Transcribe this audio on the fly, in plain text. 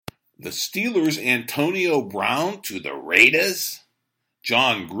The Steelers' Antonio Brown to the Raiders?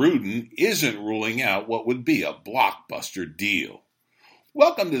 John Gruden isn't ruling out what would be a blockbuster deal.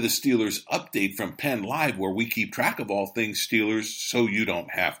 Welcome to the Steelers update from PennLive, where we keep track of all things Steelers so you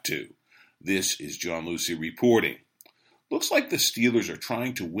don't have to. This is John Lucy reporting. Looks like the Steelers are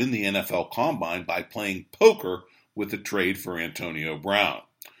trying to win the NFL Combine by playing poker with the trade for Antonio Brown.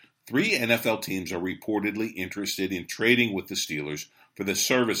 3 NFL teams are reportedly interested in trading with the Steelers for the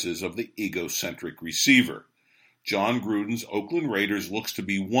services of the egocentric receiver. John Gruden's Oakland Raiders looks to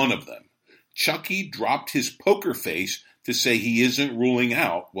be one of them. Chucky dropped his poker face to say he isn't ruling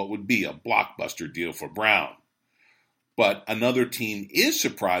out what would be a blockbuster deal for Brown. But another team is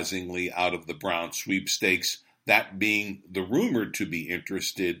surprisingly out of the Brown sweepstakes, that being the rumored to be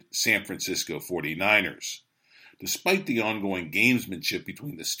interested San Francisco 49ers. Despite the ongoing gamesmanship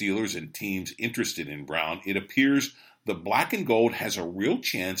between the Steelers and teams interested in Brown, it appears the black and gold has a real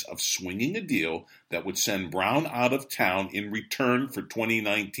chance of swinging a deal that would send Brown out of town in return for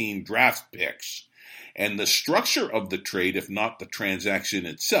 2019 draft picks. And the structure of the trade, if not the transaction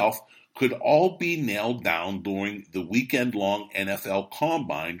itself, could all be nailed down during the weekend-long NFL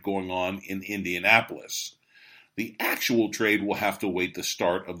Combine going on in Indianapolis. The actual trade will have to wait the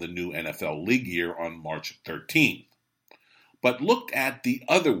start of the new NFL league year on March 13th. But looked at the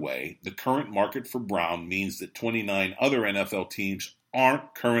other way, the current market for Brown means that 29 other NFL teams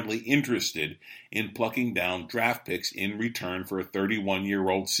aren't currently interested in plucking down draft picks in return for a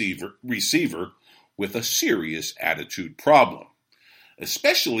 31-year-old receiver with a serious attitude problem,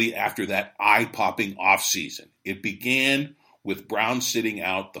 especially after that eye-popping offseason. It began with Brown sitting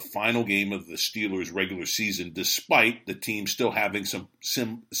out the final game of the Steelers' regular season despite the team still having some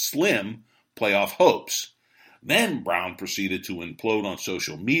slim playoff hopes. Then Brown proceeded to implode on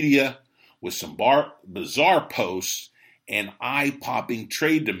social media with some bizarre posts and eye-popping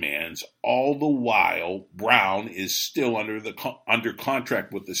trade demands. All the while, Brown is still under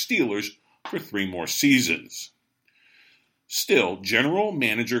contract with the Steelers for 3 more seasons. Still, General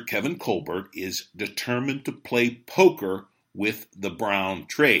Manager Kevin Colbert is determined to play poker with the Brown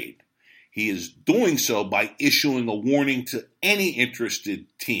trade. He is doing so by issuing a warning to any interested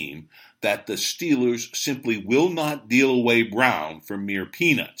team that the Steelers simply will not deal away Brown for mere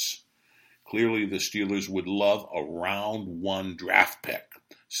peanuts. Clearly, the Steelers would love a round 1 draft pick,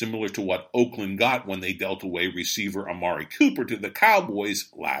 similar to what Oakland got when they dealt away receiver Amari Cooper to the Cowboys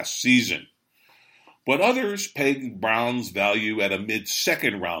last season. But others peg Brown's value at a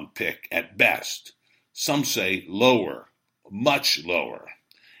mid-second round pick at best. Some say lower, much lower.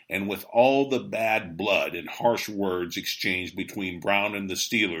 And with all the bad blood and harsh words exchanged between Brown and the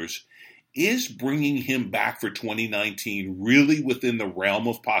Steelers, is bringing him back for 2019 really within the realm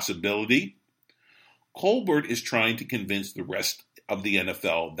of possibility? Colbert is trying to convince the rest of the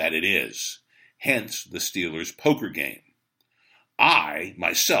NFL that it is, hence the Steelers' poker game. I,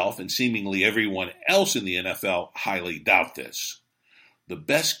 myself, and seemingly everyone else in the NFL highly doubt this. The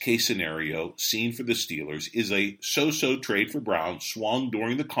best case scenario seen for the Steelers is a so-so trade for Brown swung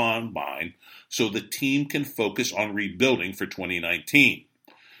during the Combine so the team can focus on rebuilding for 2019.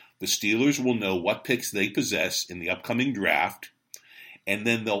 The Steelers will know what picks they possess in the upcoming draft, and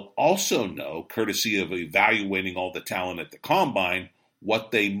then they'll also know, courtesy of evaluating all the talent at the Combine,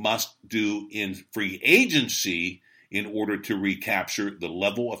 what they must do in free agency in order to recapture the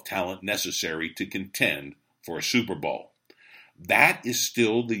level of talent necessary to contend for a Super Bowl. That is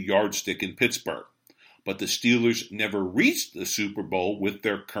still the yardstick in Pittsburgh, but the Steelers never reached the Super Bowl with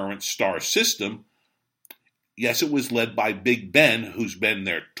their current star system. Yes, it was led by Big Ben, who's been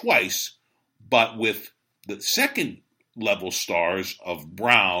there twice, but with the second-level stars of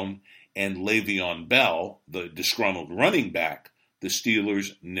Brown and Le'Veon Bell, the disgruntled running back, the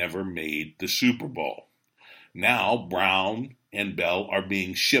Steelers never made the Super Bowl. Now Brown and Bell are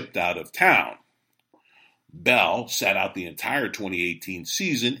being shipped out of town. Bell sat out the entire 2018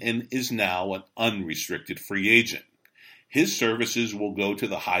 season and is now an unrestricted free agent. His services will go to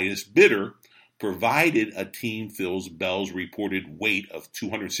the highest bidder, provided a team feels Bell's reported weight of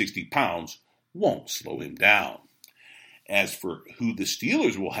 260 pounds won't slow him down. As for who the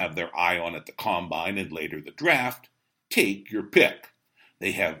Steelers will have their eye on at the Combine and later the draft, take your pick.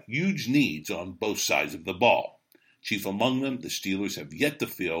 They have huge needs on both sides of the ball. Chief among them, the Steelers have yet to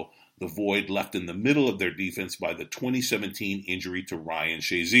fill the void left in the middle of their defense by the 2017 injury to Ryan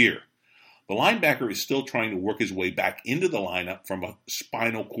Shazier. The linebacker is still trying to work his way back into the lineup from a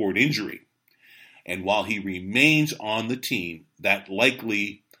spinal cord injury. And while he remains on the team, that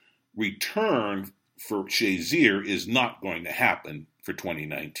likely return for Shazier is not going to happen for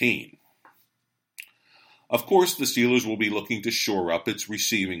 2019. Of course, the Steelers will be looking to shore up its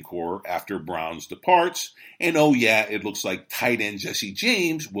receiving core after Brown's departs, and oh yeah, it looks like tight end Jesse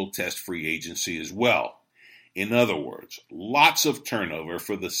James will test free agency as well. In other words, lots of turnover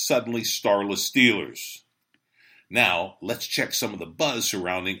for the suddenly starless Steelers. Now, let's check some of the buzz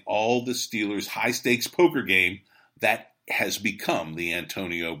surrounding all the Steelers' high-stakes poker game that has become the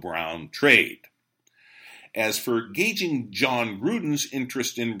Antonio Brown trade. As for gauging John Gruden's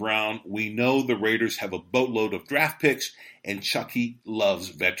interest in Brown, we know the Raiders have a boatload of draft picks, and Chucky loves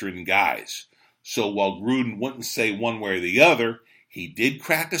veteran guys. So while Gruden wouldn't say one way or the other, he did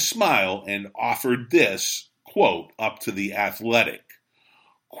crack a smile and offered this, quote, up to The Athletic.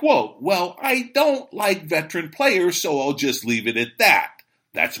 Quote, well, I don't like veteran players, so I'll just leave it at that.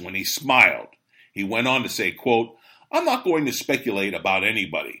 That's when he smiled. He went on to say, quote, I'm not going to speculate about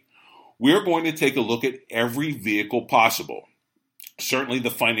anybody. We're going to take a look at every vehicle possible. Certainly the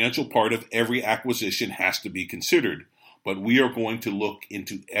financial part of every acquisition has to be considered, but we are going to look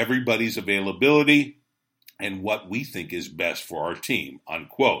into everybody's availability and what we think is best for our team,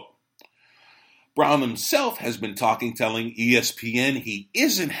 unquote. Brown himself has been telling ESPN he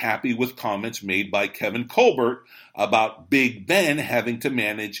isn't happy with comments made by Kevin Colbert about Big Ben having to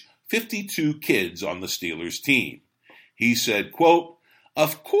manage 52 kids on the Steelers team. He said, quote,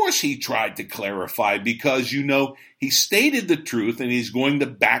 of course he tried to clarify because, he stated the truth and he's going to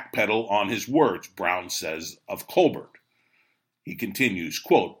backpedal on his words, Brown says of Colbert. He continues,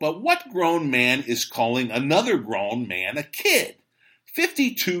 quote, but what grown man is calling another grown man a kid?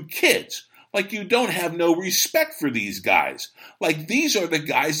 52 kids. Like you don't have no respect for these guys. Like these are the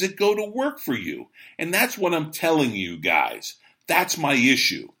guys that go to work for you. And that's what I'm telling you guys. That's my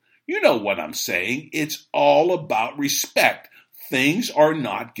issue. You know what I'm saying. It's all about respect. Things are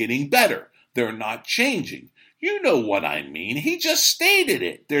not getting better. They're not changing. You know what I mean. He just stated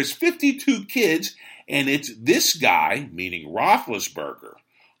it. There's 52 kids, and it's this guy, meaning Roethlisberger.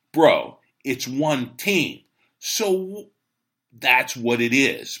 Bro, it's one team. So that's what it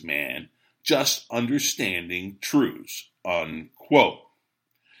is, man. Just understanding truths, unquote.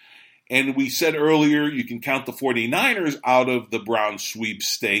 And we said earlier, you can count the 49ers out of the Browns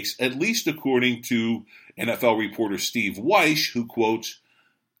sweepstakes, at least according to NFL reporter Steve Weish, who quotes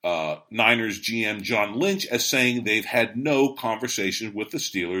Niners GM John Lynch as saying they've had no conversations with the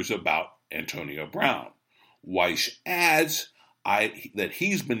Steelers about Antonio Brown. Weish adds that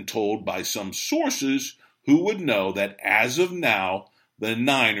he's been told by some sources who would know that as of now, the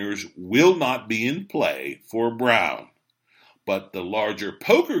Niners will not be in play for Brown. But the larger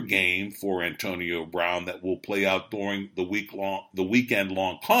poker game for Antonio Brown that will play out during the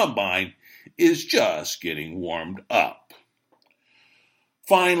weekend-long combine is just getting warmed up.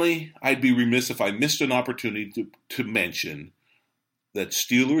 Finally, I'd be remiss if I missed an opportunity to mention that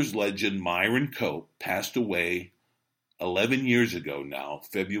Steelers legend Myron Cope passed away 11 years ago now,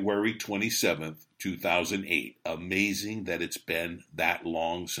 February 27th, 2008. Amazing that it's been that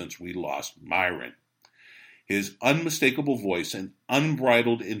long since we lost Myron. His unmistakable voice and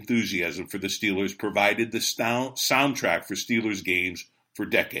unbridled enthusiasm for the Steelers provided the soundtrack for Steelers games for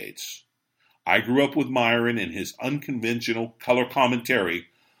decades. I grew up with Myron and his unconventional color commentary,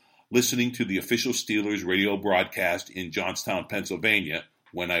 listening to the official Steelers radio broadcast in Johnstown, Pennsylvania,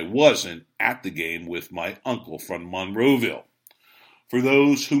 when I wasn't at the game with my uncle from Monroeville. For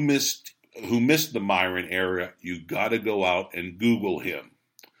those who missed the Myron era, you gotta go out and Google him.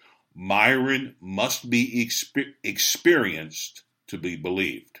 Myron must be experienced to be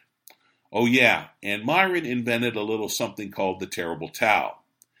believed. Oh yeah, and Myron invented a little something called the terrible towel.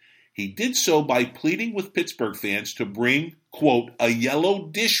 He did so by pleading with Pittsburgh fans to bring, quote, a yellow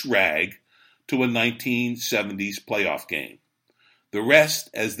dish rag to a 1970s playoff game. The rest,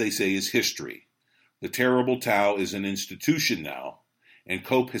 as they say, is history. The terrible towel is an institution now, and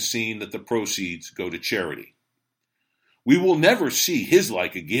Cope has seen that the proceeds go to charity. We will never see his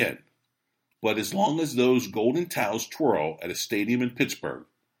like again, but as long as those golden towels twirl at a stadium in Pittsburgh,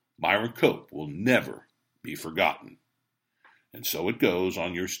 Myron Cope will never be forgotten. And so it goes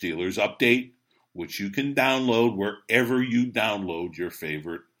on your Steelers update, which you can download wherever you download your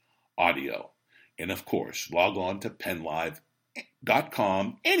favorite audio. And of course, log on to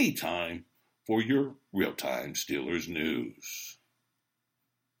PennLive.com anytime for your real-time Steelers news.